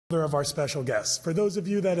of our special guests. For those of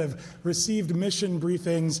you that have received mission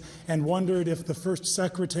briefings and wondered if the first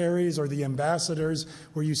secretaries or the ambassadors,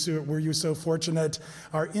 were you so fortunate,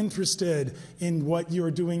 are interested in what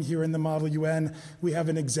you're doing here in the Model UN, we have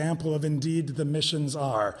an example of indeed the missions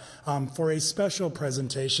are. For a special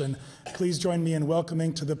presentation, please join me in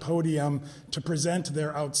welcoming to the podium to present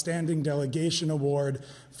their Outstanding Delegation Award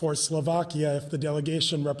for Slovakia. If the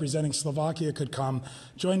delegation representing Slovakia could come,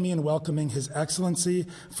 join me in welcoming His Excellency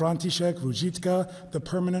František Ružička, the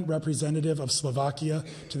Permanent Representative of Slovakia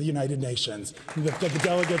to the United Nations. The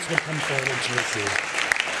delegates would come forward to receive.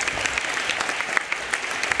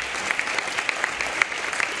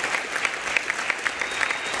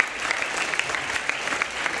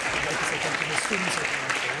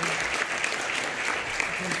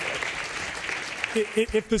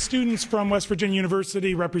 If the students from West Virginia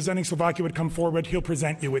University representing Slovakia would come forward, he'll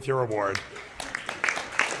present you with your award.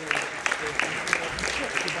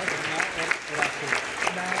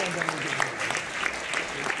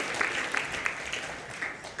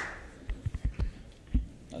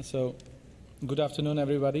 So, good afternoon,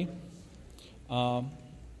 everybody.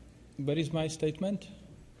 Where is my statement?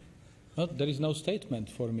 Oh, there is no statement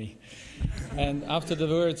for me. And after the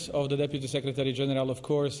words of the Deputy Secretary General, of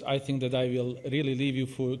course, I think that I will really leave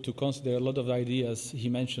you to consider a lot of the ideas he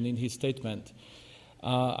mentioned in his statement.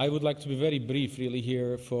 I would like to be very brief really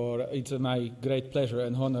here, for it's my great pleasure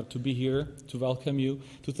and honor to be here, to welcome you,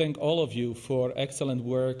 to thank all of you for excellent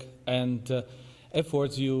work and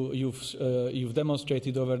efforts you've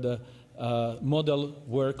demonstrated over the model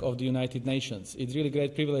work of the United Nations. It's really a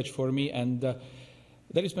great privilege for me, and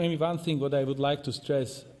there is maybe one thing what I would like to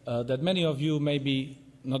stress, that many of you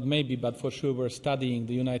but for sure were studying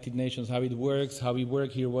the United Nations, how it works, how we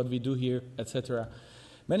work here, what we do here, etc.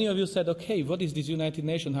 Many of you said, okay, what is this United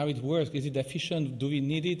Nations, how it works, is it efficient, do we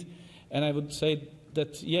need it? And I would say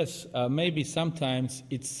that yes, maybe sometimes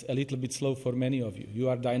it's a little bit slow for many of you. You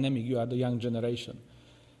are dynamic, you are the young generation.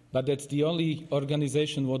 But that's the only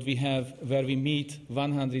organization what we have where we meet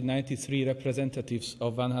 193 representatives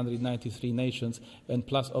of 193 nations and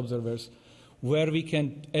plus observers, where we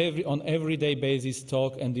can on everyday basis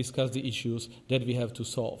talk and discuss the issues that we have to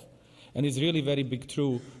solve. And it's really very big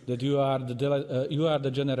true that you are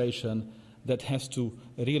the generation that has to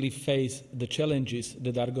really face the challenges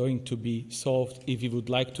that are going to be solved if we would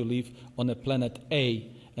like to live on a planet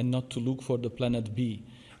A and not to look for the planet B.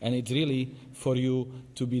 And it's really for you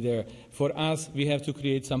to be there. For us, we have to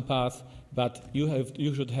create some path, but you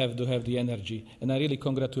should have to have the energy. And I really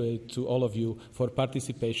congratulate to all of you for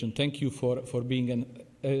participation. Thank you for being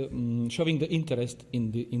showing the interest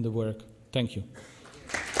in the work. Thank you.